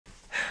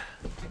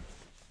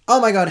Oh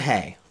my god,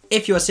 hey.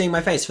 If you are seeing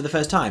my face for the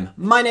first time,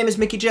 my name is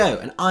Mickey Joe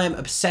and I am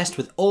obsessed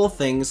with all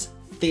things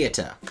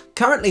theatre.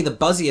 Currently the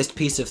buzziest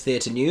piece of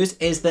theatre news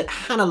is that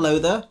Hannah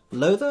Lowther?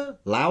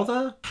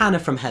 Hannah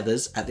from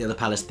Heathers at the Other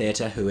Palace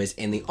Theatre, who is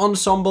in the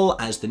ensemble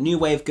as the New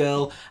Wave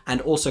girl and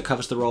also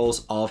covers the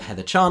roles of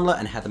Heather Chandler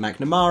and Heather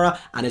McNamara,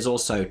 and is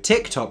also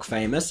TikTok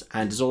famous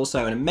and is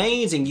also an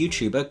amazing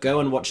YouTuber.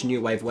 Go and watch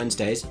New Wave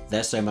Wednesdays,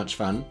 they're so much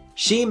fun.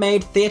 She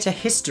made theatre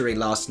history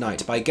last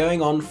night by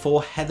going on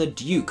for Heather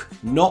Duke,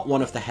 not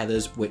one of the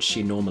Heathers which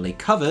she normally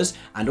covers,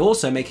 and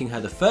also making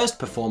her the first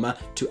performer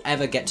to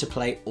ever get to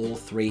play all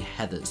three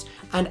Heathers.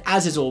 And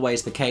as is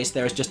always the case,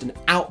 there is just an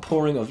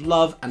outpouring of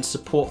love and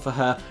support for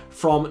her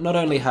from not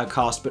only her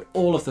cast but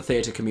all of the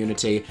theatre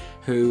community,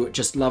 who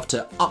just love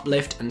to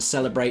uplift and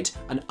celebrate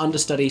an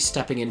understudy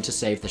stepping in to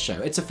save the show.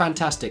 It's a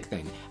fantastic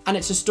thing, and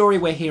it's a story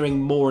we're hearing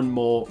more and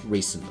more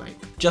recently.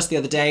 Just the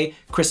other day,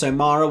 Chris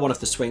O'Mara, one of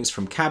the swings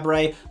from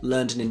Cabaret,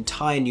 learned an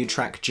entire new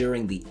track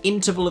during the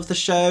interval of the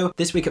show.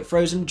 This week at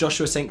Frozen,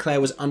 Joshua St.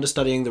 Clair was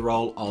understudying the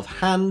role of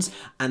Hans,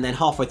 and then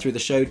halfway through the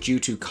show, due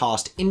to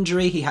cast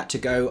injury, he had to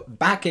go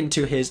back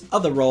into his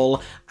other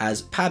role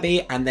as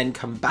Pabby and then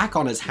come back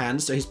on as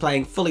Hans, so he's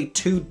playing fully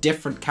two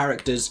different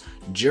characters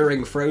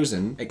during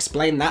Frozen.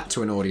 Explain that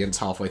to an audience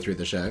halfway through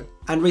the show.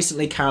 And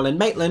recently Carolyn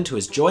Maitland, who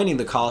is joining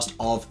the cast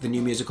of the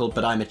new musical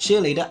But I'm a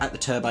Cheerleader at the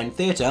Turbine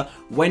Theatre,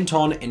 went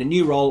on in a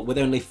new role with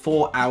only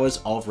 4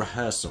 hours of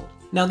rehearsal.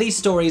 Now these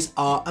stories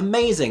are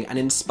amazing and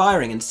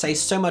inspiring and say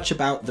so much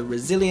about the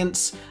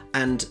resilience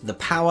and the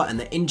power and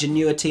the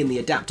ingenuity and the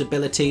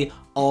adaptability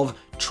of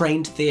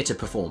trained theatre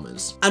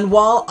performers. And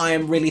while I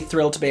am really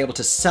thrilled to be able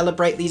to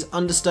celebrate these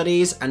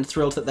understudies and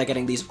thrilled that they're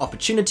getting these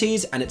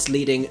opportunities and it's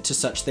leading to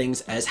such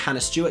things as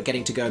Hannah Stewart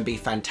getting to go and be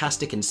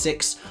fantastic in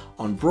Six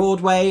on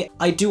Broadway,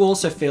 I do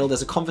also feel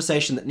there's a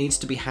conversation that needs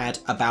to be had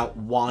about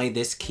why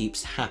this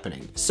keeps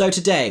happening. So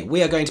today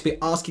we are going to be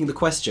asking the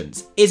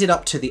questions. Is it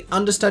up to the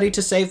understudy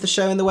to save the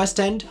show in the West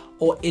End,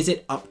 or is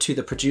it up to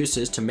the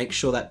producers to make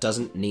sure that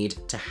doesn't need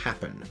to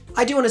happen?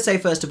 I do want to say,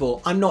 first of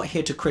all, I'm not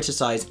here to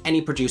criticize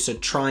any producer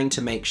trying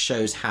to make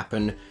shows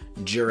happen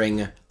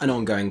during an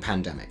ongoing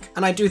pandemic.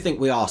 And I do think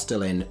we are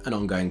still in an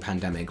ongoing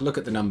pandemic. Look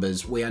at the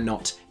numbers. We are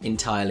not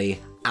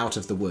entirely out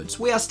of the woods.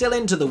 We are still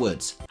into the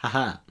woods.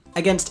 Haha.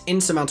 Against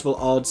insurmountable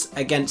odds,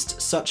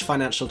 against such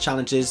financial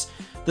challenges,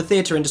 the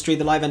theatre industry,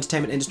 the live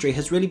entertainment industry,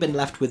 has really been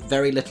left with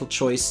very little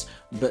choice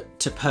but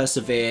to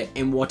persevere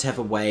in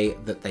whatever way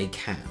that they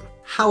can.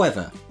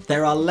 However,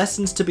 there are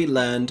lessons to be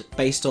learned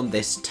based on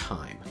this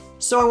time.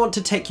 So I want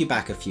to take you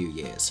back a few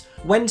years.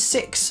 When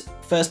Six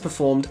first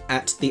performed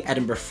at the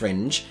Edinburgh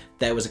Fringe,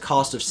 there was a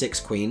cast of 6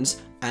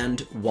 queens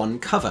and 1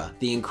 cover,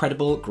 the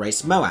incredible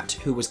Grace Moat,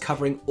 who was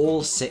covering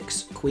all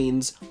 6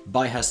 queens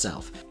by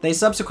herself. They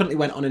subsequently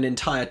went on an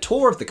entire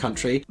tour of the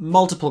country,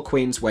 multiple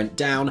queens went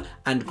down,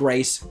 and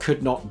Grace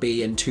could not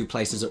be in 2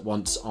 places at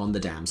once on the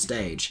damn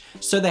stage.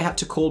 So they had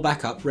to call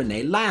back up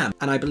Renee Lamb,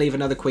 and I believe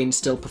another queen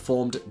still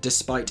performed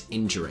despite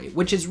injury,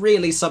 which is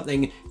really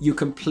something you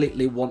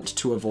completely want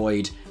to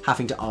avoid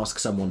having to ask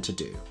someone to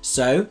do.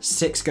 So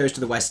Six goes to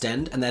the West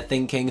End and they're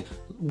thinking,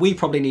 we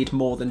probably need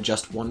more than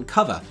just 1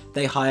 cover.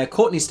 They hire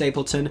Courtney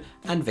Stapleton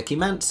and Vicky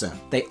Manser.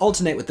 They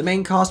alternate with the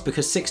main cast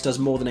because Six does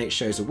more than 8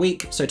 shows a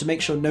week, so to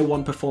make sure no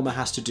one performer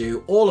has to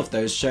do all of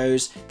those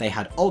shows, they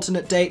had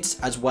alternate dates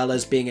as well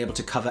as being able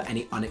to cover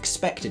any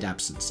unexpected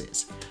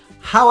absences.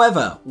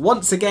 However,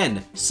 once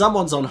again,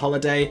 someone's on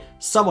holiday,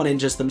 someone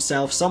injures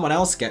themselves, someone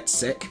else gets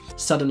sick,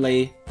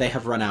 suddenly they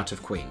have run out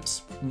of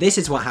queens. This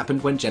is what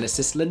happened when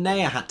Genesis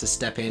Linnea had to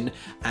step in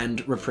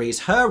and reprise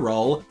her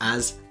role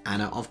as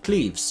Anna of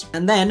Cleves.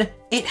 And then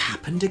it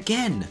happened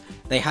again.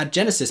 They had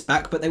Genesis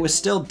back, but they were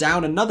still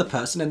down another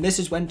person, and this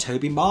is when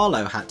Toby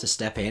Marlowe had to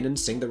step in and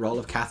sing the role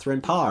of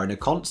Catherine Parr in a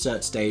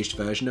concert-staged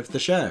version of the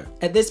show.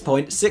 At this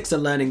point, Six are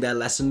learning their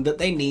lesson that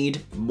they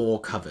need more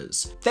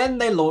covers. Then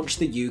they launch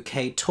the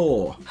UK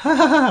tour.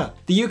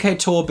 The UK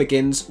tour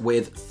begins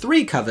with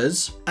 3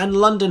 covers, and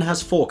London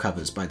has 4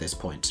 covers by this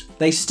point.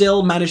 They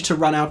still manage to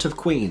run out of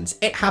queens.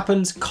 It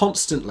happens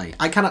constantly.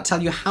 I cannot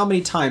tell you how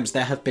many times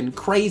there have been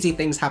crazy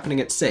things happening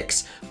at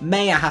Six.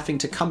 Maya having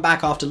to come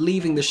back after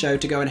leaving the show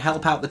to go and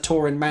help out the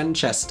tour in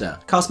Manchester.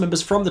 Cast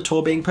members from the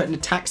tour being put in a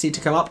taxi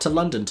to come up to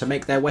London to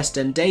make their West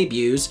End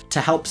debuts to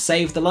help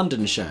save the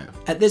London show.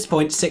 At this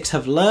point, Six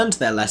have learned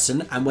their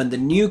lesson, and when the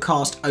new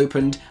cast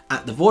opened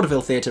at the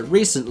Vaudeville Theatre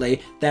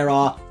recently, there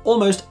are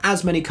almost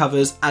as many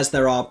covers as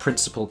there are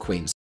principal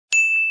queens.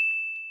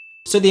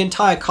 So the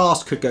entire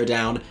cast could go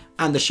down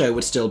and the show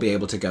would still be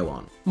able to go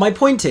on. My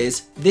point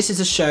is, this is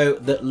a show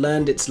that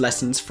learned its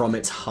lessons from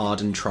its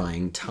hard and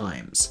trying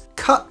times.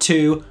 Cut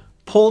to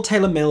Paul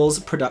Taylor Mills'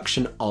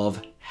 production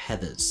of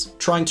Heathers,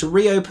 trying to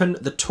reopen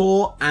the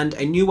tour and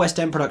a new West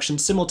End production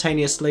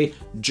simultaneously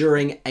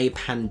during a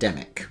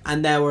pandemic.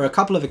 And there were a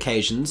couple of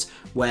occasions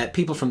where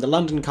people from the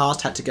London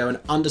cast had to go and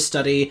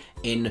understudy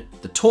in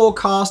the tour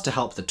cast to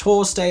help the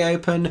tour stay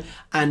open,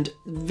 and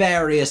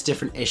various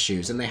different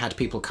issues, and they had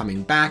people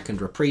coming back and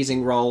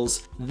reprising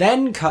roles.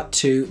 Then cut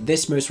to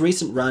this most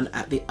recent run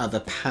at the Other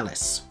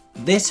Palace.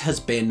 This has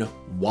been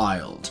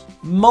wild.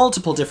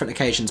 Multiple different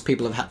occasions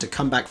people have had to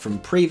come back from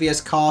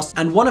previous casts,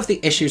 and one of the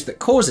issues that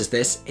causes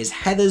this is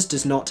Heathers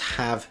does not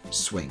have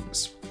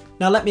swings.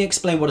 Now let me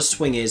explain what a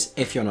swing is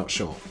if you're not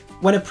sure.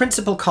 When a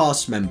principal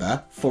cast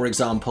member, for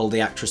example the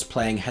actress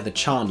playing Heather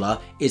Chandler,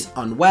 is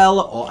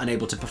unwell or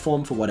unable to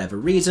perform for whatever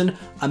reason,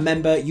 a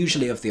member,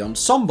 usually of the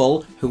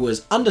ensemble, who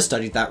has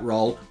understudied that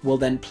role will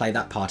then play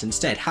that part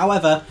instead.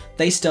 However,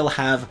 they still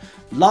have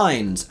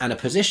lines and a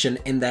position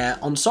in their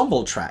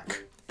ensemble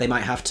track. They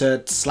might have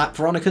to slap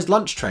Veronica's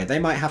lunch tray. They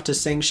might have to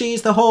sing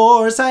 "She's the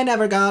horse I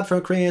never got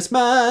for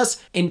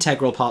Christmas,"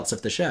 integral parts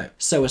of the show.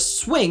 So a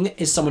swing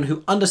is someone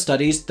who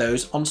understudies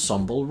those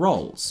ensemble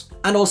roles.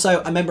 And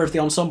also a member of the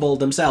ensemble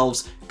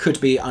themselves could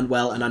be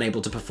unwell and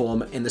unable to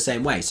perform in the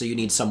same way, so you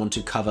need someone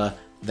to cover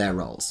their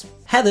roles.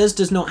 Heathers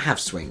does not have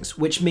swings,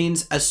 which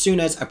means as soon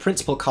as a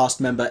principal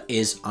cast member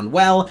is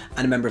unwell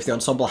and a member of the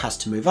ensemble has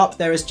to move up,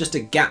 there is just a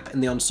gap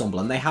in the ensemble,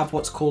 and they have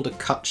what's called a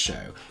cut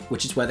show,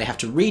 which is where they have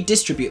to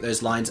redistribute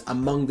those lines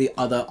among the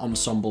other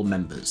ensemble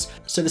members.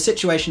 So the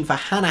situation for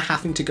Hannah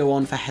having to go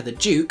on for Heather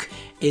Duke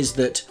is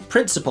that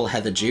principal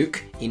Heather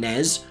Duke,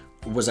 Inez,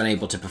 was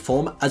unable to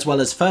perform, as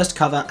well as first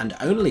cover and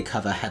only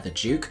cover Heather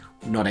Duke,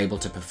 not able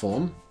to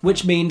perform,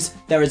 which means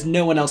there is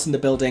no one else in the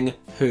building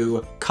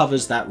who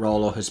covers that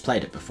role or has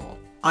played it before.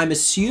 I'm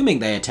assuming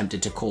they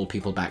attempted to call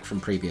people back from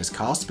previous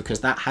casts,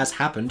 because that has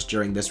happened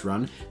during this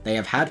run. They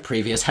have had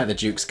previous Heather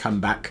Dukes come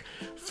back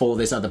for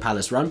this other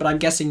Palace run, but I'm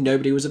guessing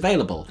nobody was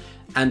available.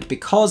 And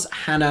because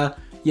Hannah,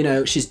 you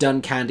know, she's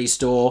done Candy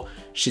Store,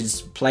 she's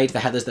played the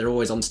Heathers that are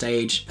always on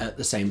stage at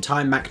the same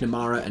time.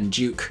 McNamara and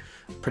Duke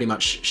pretty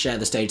much share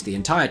the stage the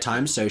entire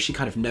time, so she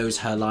kind of knows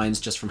her lines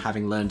just from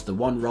having learned the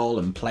one role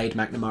and played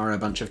McNamara a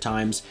bunch of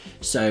times.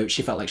 So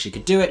she felt like she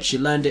could do it, she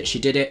learned it, she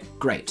did it,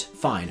 great,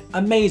 fine,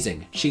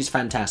 amazing, she's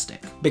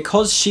fantastic.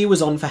 Because she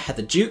was on for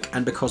Heather Duke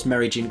and because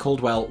Mary Jean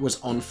Caldwell was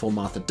on for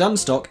Martha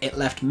Dunstock, it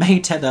left May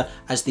Tether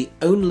as the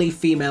only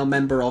female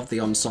member of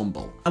the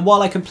ensemble. And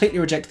while I completely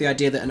reject the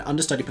idea that an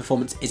understudy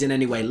performance is in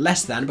any way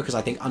less than, because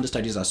I think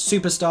understudies are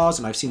superstars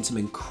and I've seen some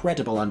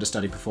incredible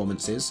understudy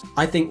performances,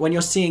 I think when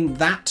you're seeing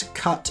that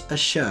cut a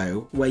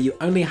show where you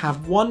only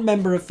have one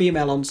member of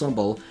female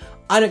ensemble,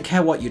 I don't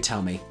care what you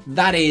tell me,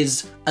 that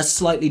is a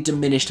slightly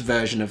diminished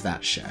version of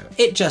that show.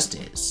 It just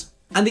is.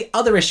 And the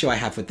other issue I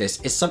have with this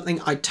is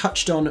something I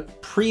touched on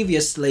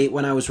previously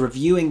when I was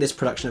reviewing this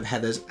production of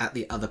Heathers at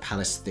the other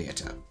Palace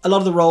Theatre. A lot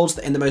of the roles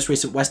that in the most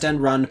recent West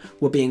End run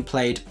were being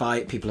played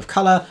by people of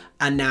colour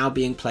and now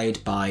being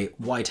played by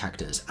white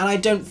actors. And I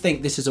don't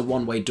think this is a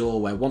one-way door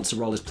where once a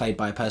role is played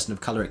by a person of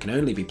colour, it can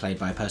only be played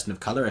by a person of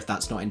colour if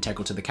that's not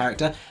integral to the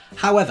character.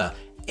 However,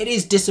 it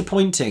is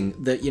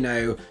disappointing that, you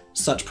know,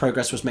 such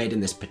progress was made in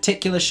this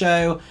particular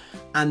show,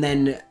 and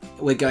then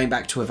we're going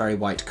back to a very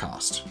white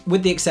cast,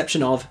 with the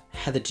exception of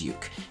Heather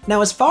Duke.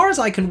 Now, as far as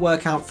I can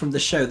work out from the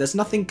show, there's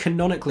nothing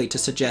canonically to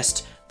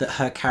suggest that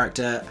her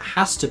character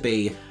has to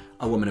be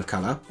a woman of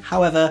colour.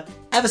 However,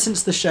 ever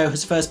since the show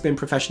has first been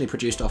professionally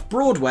produced off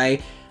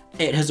Broadway,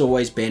 it has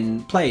always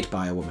been played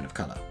by a woman of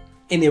colour.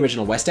 In the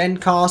original West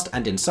End cast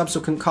and in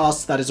subsequent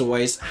casts, that is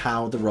always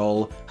how the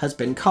role has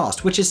been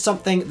cast, which is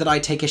something that I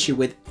take issue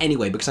with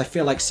anyway, because I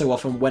feel like so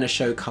often when a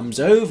show comes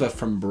over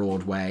from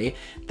Broadway,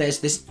 there's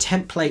this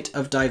template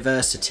of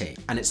diversity,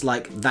 and it's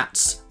like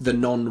that's the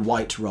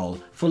non-white role,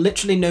 for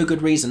literally no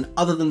good reason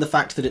other than the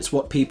fact that it's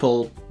what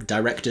people,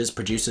 directors,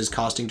 producers,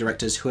 casting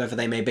directors, whoever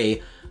they may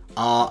be,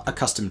 are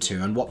accustomed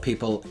to and what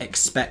people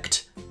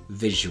expect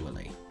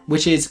visually,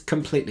 which is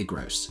completely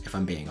gross, if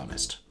I'm being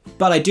honest.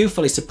 But I do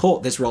fully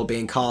support this role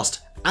being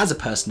cast as a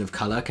person of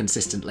colour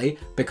consistently,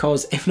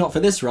 because if not for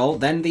this role,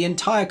 then the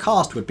entire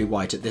cast would be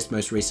white at this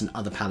most recent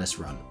Other Palace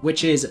run,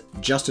 which is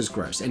just as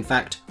gross, in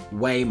fact,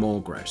 way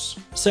more gross.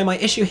 So my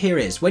issue here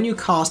is, when you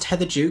cast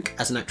Heather Duke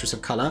as an actress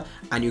of colour,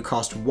 and you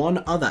cast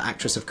one other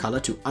actress of colour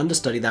to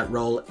understudy that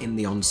role in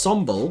the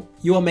ensemble,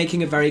 you are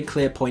making a very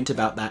clear point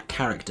about that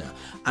character.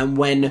 And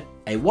when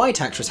a white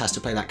actress has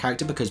to play that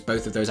character because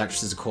both of those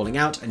actresses are calling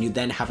out, and you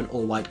then have an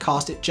all-white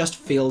cast, it just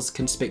feels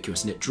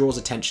conspicuous and it draws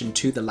attention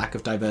to the lack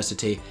of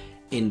diversity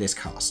in this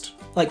cast.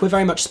 Like, we're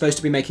very much supposed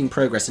to be making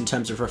progress in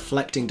terms of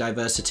reflecting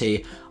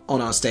diversity on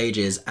our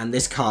stages, and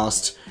this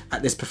cast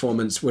at this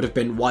performance would have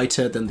been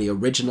whiter than the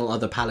original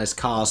Other Palace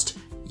cast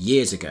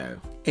years ago.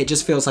 It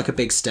just feels like a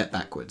big step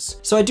backwards.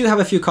 So I do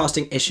have a few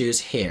casting issues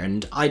here,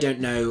 and I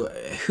don't know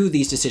who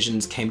these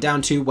decisions came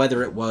down to,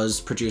 whether it was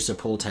producer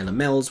Paul Taylor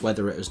Mills,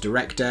 whether it was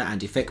director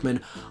Andy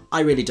Fickman, I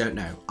really don't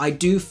know. I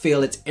do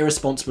feel it's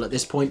irresponsible at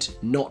this point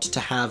not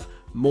to have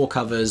more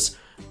covers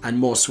and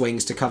more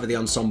swings to cover the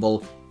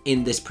ensemble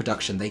in this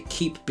production. They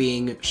keep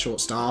being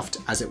short-staffed,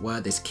 as it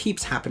were. This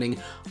keeps happening.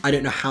 I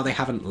don't know how they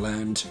haven't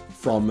learned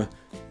from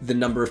the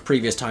number of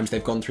previous times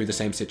they've gone through the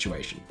same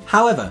situation.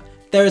 However,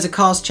 there is a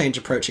cast change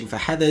approaching for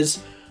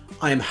Heathers.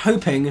 I am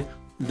hoping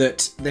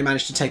that they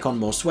manage to take on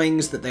more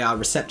swings, that they are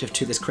receptive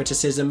to this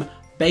criticism,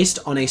 based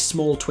on a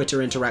small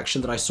Twitter interaction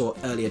that I saw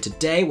earlier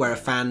today where a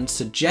fan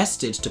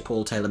suggested to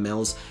Paul Taylor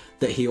Mills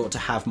that he ought to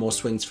have more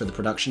swings for the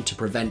production to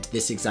prevent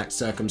this exact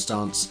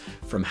circumstance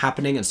from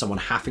happening and someone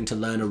having to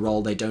learn a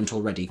role they don't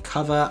already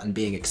cover and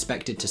being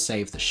expected to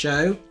save the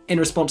show. In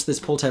response to this,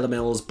 Paul Taylor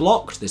Mills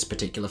blocked this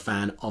particular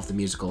fan of the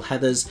musical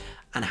Heathers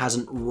and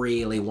hasn't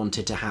really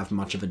wanted to have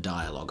much of a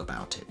dialogue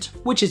about it,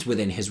 which is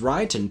within his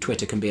right, and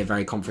Twitter can be a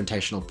very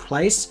confrontational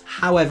place.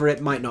 However,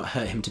 it might not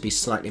hurt him to be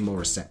slightly more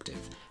receptive.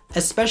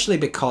 Especially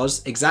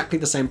because exactly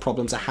the same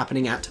problems are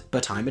happening at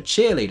But I'm a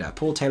Cheerleader,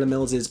 Paul Taylor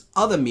Mills'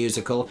 other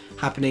musical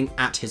happening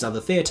at his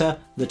other theatre,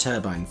 the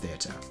Turbine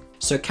Theatre.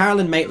 So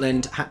Carolyn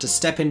Maitland had to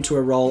step into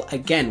a role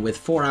again with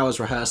 4 hours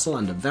rehearsal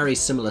under very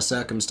similar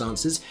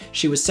circumstances.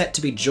 She was set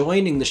to be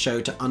joining the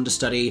show to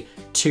understudy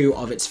 2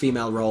 of its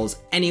female roles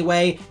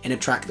anyway, in a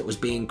track that was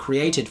being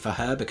created for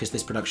her because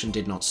this production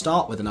did not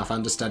start with enough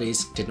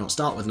understudies, did not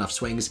start with enough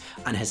swings,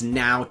 and has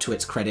now, to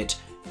its credit,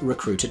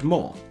 recruited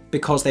more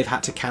because they've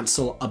had to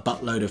cancel a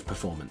buttload of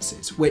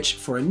performances, which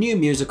for a new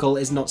musical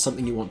is not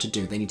something you want to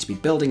do. They need to be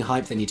building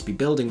hype, they need to be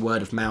building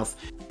word of mouth.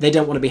 They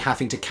don't want to be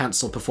having to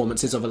cancel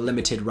performances of a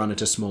limited run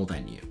at a small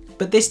venue.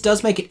 But this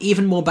does make it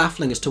even more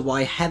baffling as to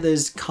why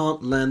Heathers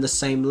can't learn the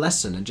same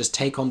lesson and just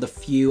take on the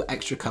few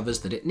extra covers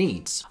that it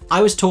needs.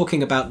 I was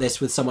talking about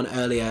this with someone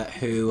earlier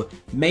who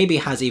maybe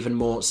has even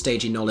more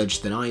stagey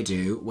knowledge than I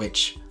do,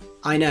 which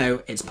I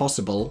know it's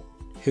possible.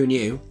 Who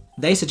knew?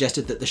 They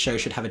suggested that the show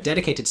should have a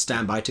dedicated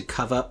standby to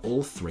cover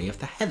all 3 of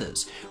the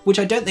Heathers, which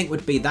I don't think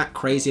would be that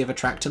crazy of a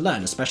track to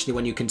learn, especially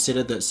when you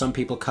consider that some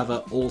people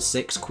cover all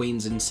 6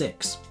 Queens in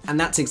 6. And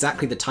that's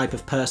exactly the type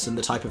of person,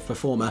 the type of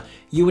performer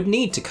you would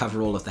need to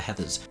cover all of the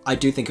Heathers. I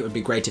do think it would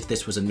be great if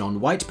this was a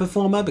non-white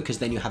performer, because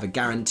then you have a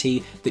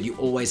guarantee that you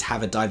always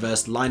have a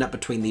diverse lineup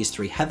between these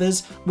 3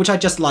 Heathers, which I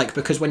just like,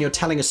 because when you're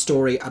telling a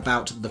story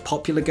about the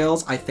popular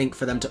girls, I think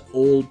for them to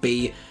all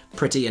be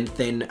pretty and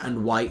thin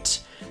and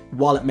white,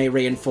 while it may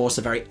reinforce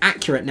a very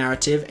accurate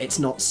narrative, it's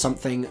not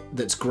something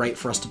that's great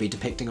for us to be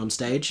depicting on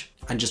stage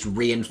and just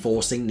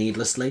reinforcing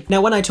needlessly.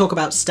 Now, when I talk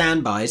about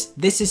standbys,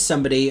 this is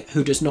somebody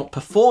who does not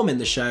perform in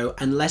the show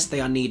unless they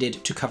are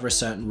needed to cover a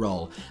certain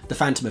role. The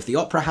Phantom of the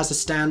Opera has a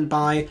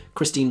standby,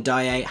 Christine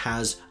Daae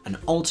has an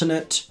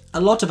alternate. A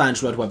lot of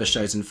Andrew Lloyd Webber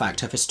shows, in fact,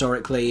 have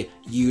historically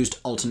used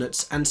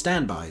alternates and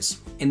standbys.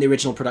 In the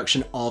original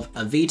production of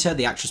Evita,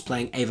 the actress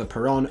playing Eva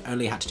Peron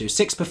only had to do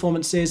 6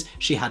 performances.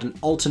 She had an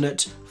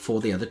alternate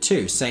for the other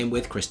 2. Same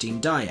with Christine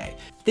Daae.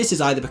 This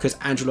is either because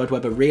Andrew Lloyd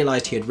Webber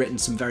realised he had written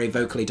some very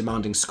vocally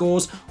demanding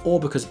scores,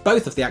 or because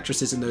both of the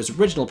actresses in those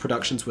original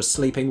productions were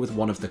sleeping with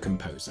one of the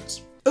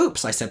composers.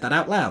 Oops, I said that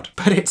out loud,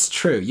 but it's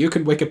true. You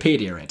can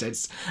Wikipedia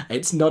it.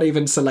 It's not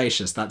even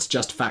salacious, that's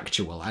just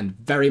factual, and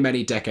very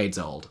many decades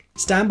old.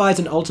 Standbys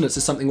and alternates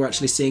are something we're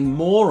actually seeing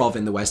more of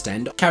in the West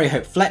End. Carrie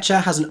Hope Fletcher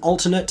has an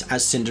alternate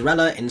as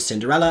Cinderella in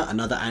Cinderella,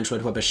 another Andrew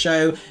Lloyd Webber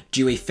show.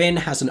 Dewey Finn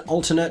has an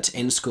alternate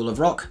in School of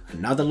Rock,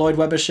 another Lloyd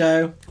Webber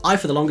show. I,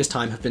 for the longest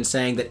time, have been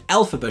saying that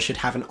Elphaba should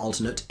have an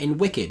alternate in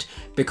Wicked,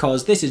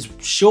 because this is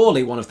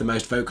surely one of the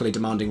most vocally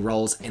demanding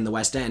roles in the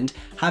West End.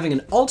 Having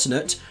an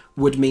alternate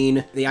would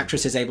mean the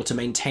actress is able to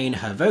maintain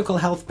her vocal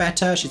health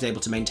better, she's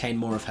able to maintain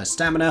more of her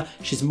stamina,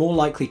 she's more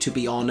likely to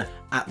be on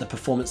at the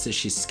performances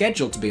she's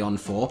scheduled to be on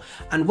for,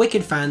 and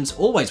Wicked fans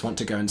always want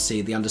to go and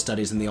see the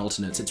understudies and the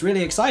alternates. It's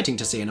really exciting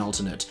to see an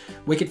alternate.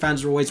 Wicked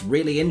fans are always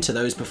really into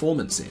those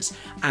performances,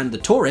 and the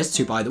tourists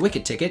who buy the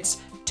Wicked tickets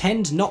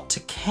tend not to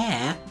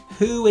care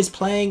who is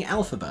playing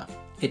Elphaba.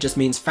 It just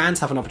means fans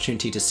have an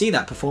opportunity to see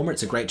that performer.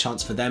 It's a great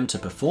chance for them to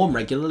perform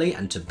regularly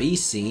and to be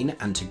seen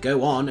and to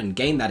go on and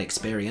gain that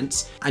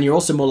experience. And you're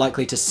also more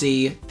likely to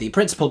see the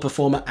principal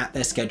performer at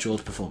their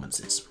scheduled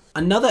performances.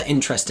 Another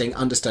interesting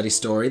understudy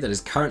story that is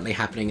currently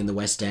happening in the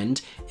West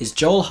End is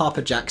Joel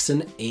Harper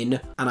Jackson in,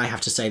 and I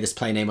have to say this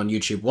play name on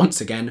YouTube once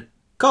again,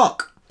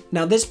 Cock.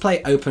 Now, this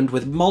play opened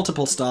with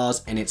multiple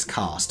stars in its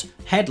cast,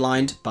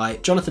 headlined by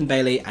Jonathan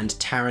Bailey and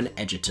Taron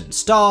Egerton,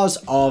 stars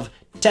of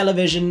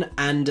television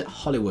and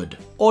Hollywood.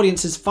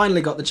 Audiences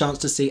finally got the chance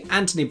to see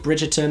Anthony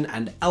Bridgerton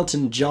and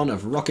Elton John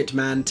of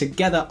Rocketman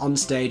together on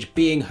stage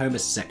being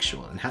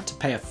homosexual, and had to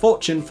pay a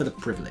fortune for the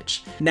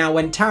privilege. Now,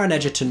 when Taron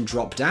Egerton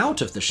dropped out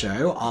of the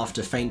show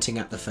after fainting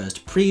at the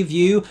first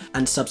preview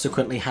and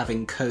subsequently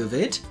having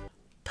COVID,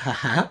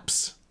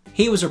 perhaps,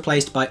 he was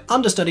replaced by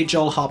understudy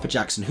Joel Harper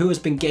Jackson, who has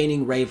been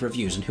gaining rave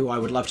reviews and who I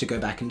would love to go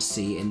back and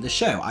see in the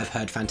show. I've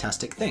heard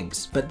fantastic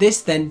things. But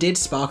this then did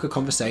spark a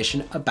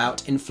conversation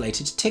about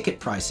inflated ticket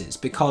prices,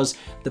 because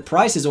the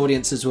prices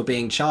audiences were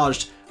being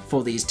charged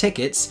for these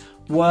tickets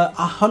were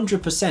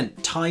 100%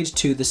 tied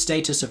to the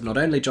status of not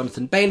only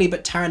Jonathan Bailey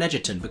but Taron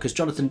Egerton, because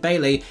Jonathan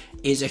Bailey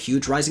is a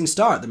huge rising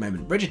star at the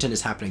moment. Bridgerton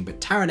is happening,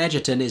 but Taron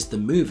Egerton is the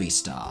movie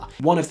star.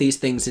 One of these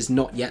things is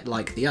not yet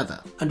like the other.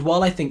 And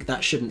while I think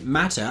that shouldn't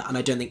matter, and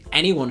I don't think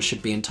anyone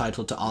should be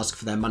entitled to ask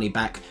for their money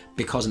back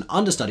because an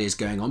understudy is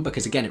going on,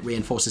 because again it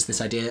reinforces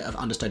this idea of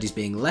understudies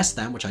being less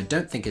than, which I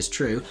don't think is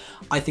true,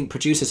 I think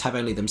producers have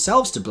only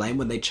themselves to blame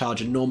when they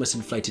charge enormous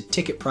inflated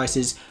ticket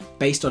prices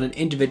based on an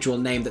individual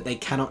name that they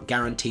cannot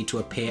guarantee to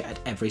appear at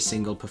every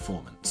single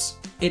performance.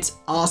 It's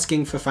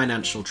asking for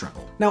financial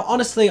trouble. Now,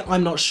 honestly,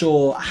 I'm not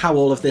sure how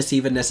all of this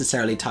even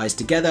necessarily ties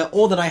together,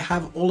 or that I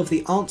have all of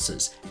the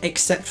answers,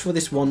 except for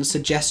this one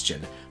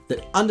suggestion,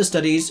 that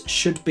understudies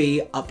should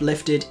be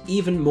uplifted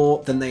even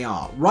more than they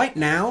are. Right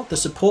now, the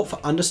support for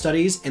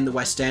understudies in the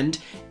West End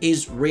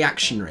is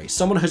reactionary.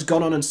 Someone has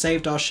gone on and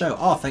saved our show.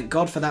 Oh, thank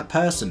God for that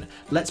person.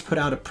 Let's put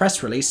out a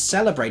press release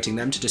celebrating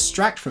them to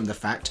distract from the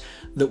fact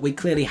that we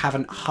clearly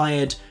haven't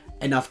hired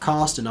enough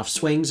cast, enough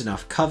swings,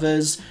 enough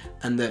covers,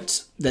 and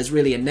that there's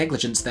really a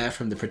negligence there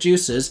from the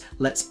producers.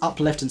 Let's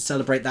uplift and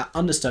celebrate that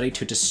understudy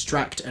to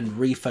distract and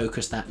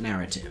refocus that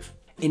narrative.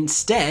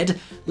 Instead,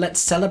 let's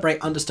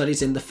celebrate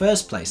understudies in the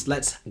first place.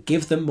 Let's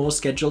give them more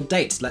scheduled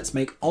dates. Let's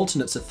make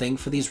alternates a thing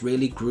for these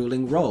really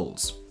grueling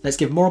roles. Let's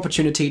give more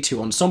opportunity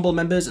to ensemble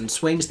members and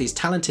swings, these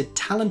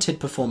talented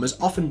performers,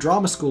 often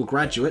drama school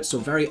graduates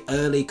or very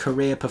early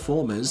career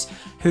performers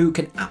who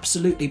can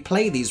absolutely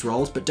play these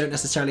roles but don't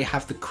necessarily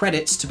have the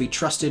credits to be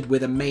trusted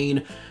with a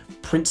main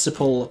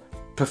principal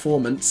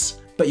performance.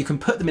 But you can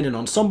put them in an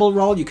ensemble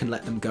role, you can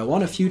let them go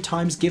on a few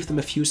times, give them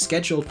a few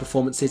scheduled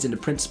performances in a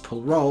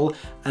principal role,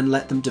 and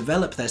let them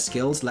develop their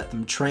skills, let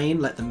them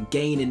train, let them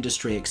gain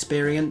industry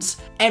experience.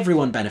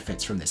 Everyone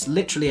benefits from this,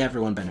 literally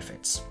everyone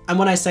benefits. And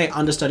when I say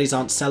understudies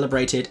aren't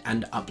celebrated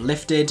and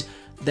uplifted,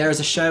 there is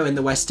a show in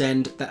the West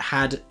End that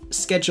had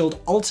scheduled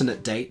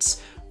alternate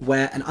dates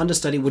where an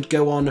understudy would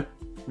go on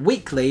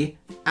weekly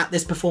at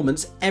this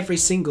performance every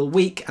single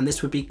week, and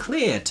this would be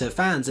clear to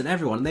fans and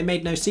everyone, and they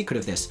made no secret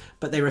of this,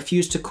 but they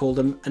refused to call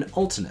them an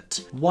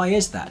alternate. Why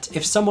is that?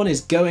 If someone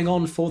is going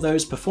on for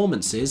those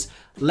performances,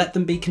 let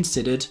them be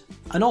considered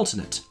an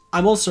alternate.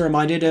 I'm also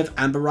reminded of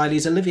Amber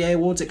Riley's Olivier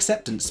Awards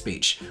acceptance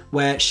speech,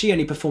 where she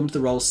only performed the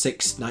role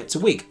 6 nights a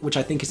week, which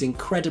I think is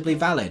incredibly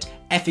valid.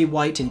 Effie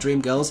White in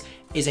Dreamgirls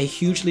is a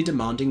hugely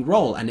demanding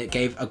role, and it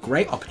gave a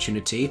great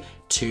opportunity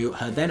to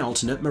her then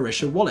alternate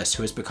Marisha Wallace,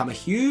 who has become a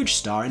huge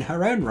star in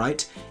her own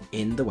right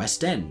in the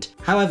West End.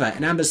 However,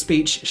 in Amber's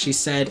speech, she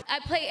said, "I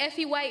play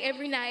Effie White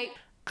every night."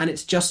 And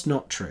it's just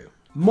not true.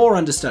 More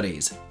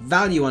understudies,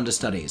 value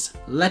understudies,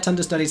 let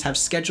understudies have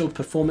scheduled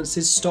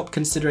performances, stop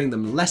considering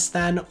them less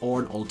than or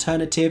an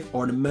alternative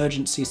or an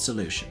emergency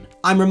solution.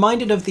 I'm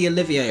reminded of the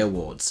Olivier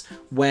Awards,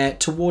 where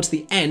towards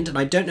the end, and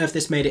I don't know if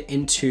this made it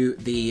into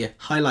the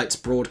highlights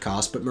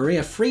broadcast, but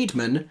Maria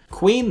Friedman,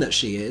 queen that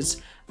she is,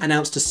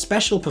 announced a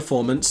special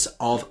performance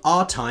of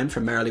Our Time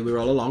from Merrily We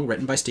Roll Along,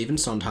 written by Stephen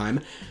Sondheim,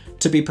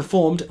 to be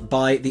performed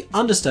by the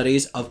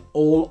understudies of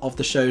all of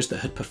the shows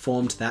that had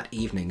performed that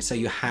evening. So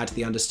you had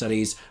the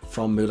understudies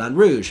from Moulin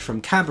Rouge,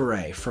 from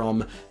Cabaret,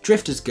 from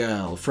Drifter's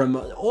Girl, from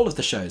all of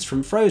the shows,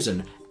 from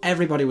Frozen.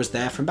 Everybody was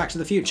there, from Back to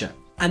the Future.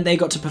 And they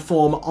got to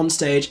perform on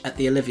stage at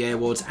the Olivier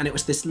Awards, and it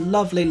was this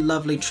lovely,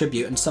 lovely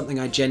tribute, and something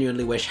I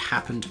genuinely wish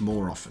happened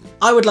more often.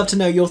 I would love to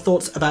know your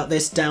thoughts about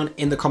this down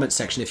in the comments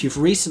section. If you've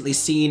recently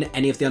seen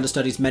any of the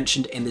understudies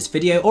mentioned in this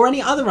video, or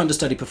any other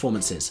understudy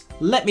performances,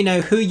 let me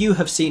know who you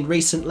have seen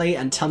recently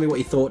and tell me what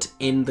you thought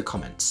in the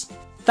comments.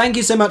 Thank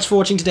you so much for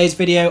watching today's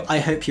video. I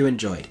hope you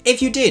enjoyed.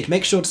 If you did,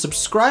 make sure to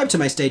subscribe to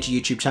my Stagey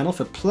YouTube channel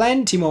for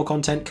plenty more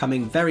content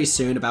coming very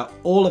soon about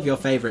all of your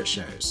favourite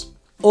shows.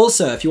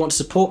 Also, if you want to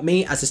support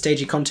me as a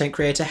Stagey content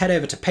creator, head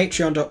over to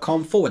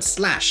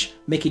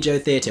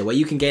patreon.com/MickeyJoeTheatre, where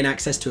you can gain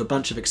access to a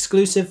bunch of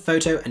exclusive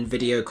photo and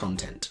video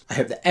content. I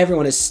hope that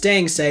everyone is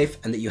staying safe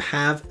and that you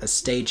have a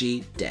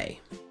stagey day.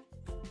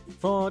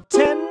 For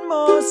 10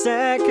 more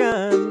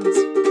seconds,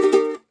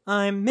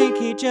 I'm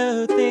Mickey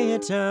Joe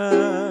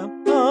Theatre.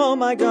 Oh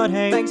my god,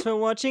 hey, thanks for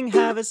watching,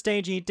 have a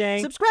stagey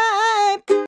day. Subscribe!